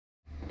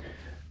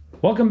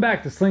Welcome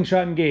back to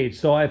Slingshot Engage.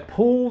 So I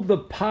pulled the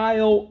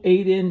Pyle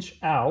 8-inch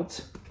out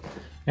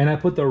and I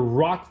put the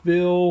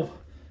Rockville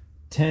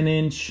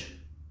 10-inch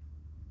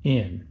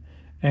in.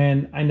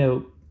 And I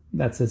know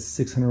that says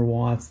 600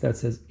 watts, that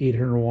says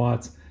 800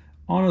 watts.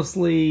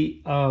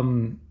 Honestly,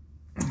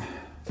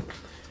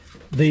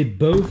 they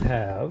both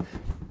have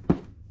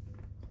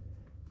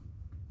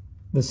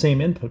the same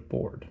input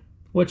board,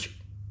 which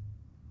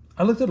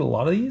I looked at a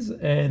lot of these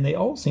and they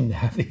all seem to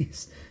have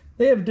these.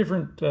 They have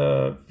different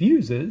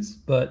fuses,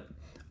 but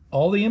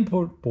all the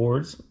input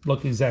boards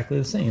look exactly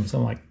the same. So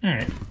I'm like, all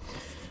right,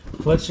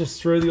 let's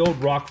just throw the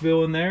old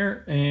Rockville in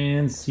there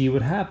and see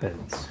what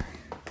happens.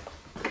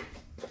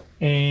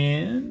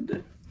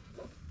 And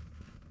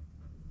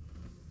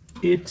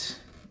it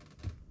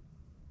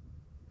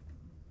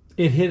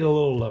hit a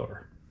little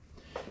lower.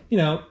 You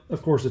know,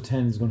 of course, a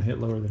 10 is going to hit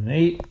lower than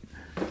an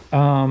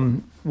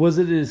 8. Was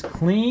it as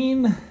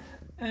clean?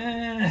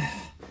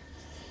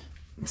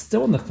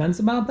 Still on the fence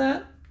about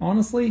that,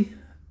 honestly.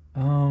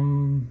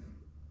 Yeah,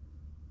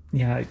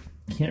 I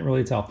can't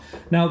really tell.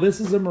 Now, this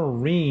is a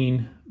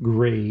marine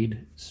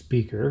grade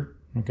speaker,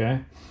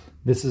 okay?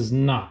 This is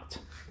not,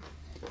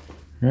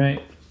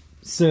 right?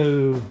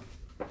 So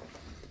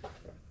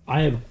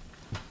I have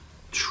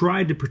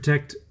tried to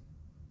protect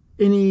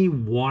any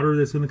water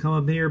that's going to come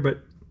up here, but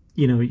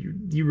you know,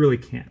 you really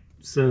can't.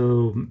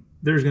 So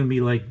there's going to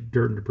be like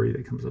dirt and debris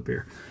that comes up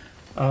here.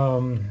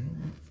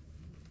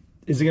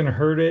 Is it going to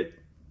hurt it?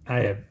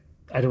 I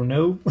don't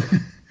know.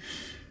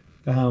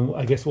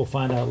 I guess we'll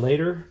find out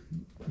later.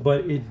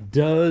 But it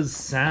does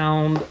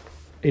sound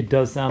a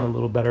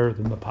little better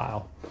than the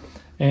Pyle,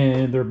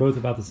 and they're both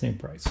about the same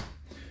price.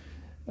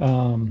 I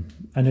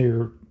know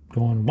you're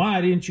going, why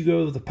didn't you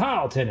go with the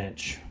Pyle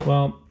 10-inch?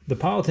 Well, the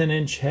Pyle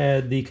 10-inch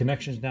had the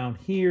connections down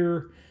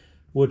here,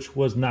 which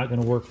was not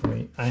going to work for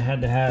me. I had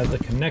to have the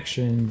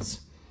connections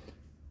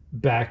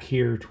back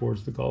here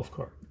towards the golf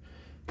cart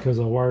because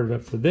I wired it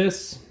up for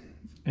this.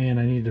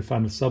 And I needed to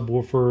find a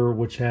subwoofer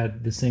which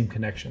had the same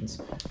connections,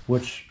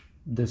 which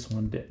this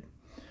one did.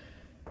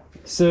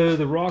 So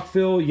the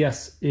Rockville,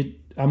 yes, I'm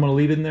going to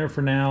leave it in there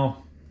for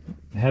now.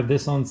 Have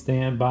this on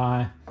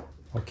standby.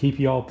 I'll keep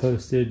you all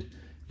posted.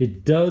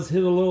 It does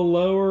hit a little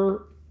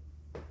lower.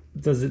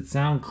 Does it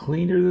sound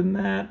cleaner than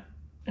that?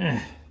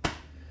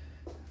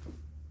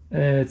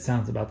 It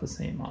sounds about the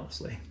same,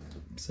 honestly.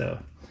 So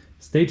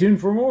stay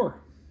tuned for more.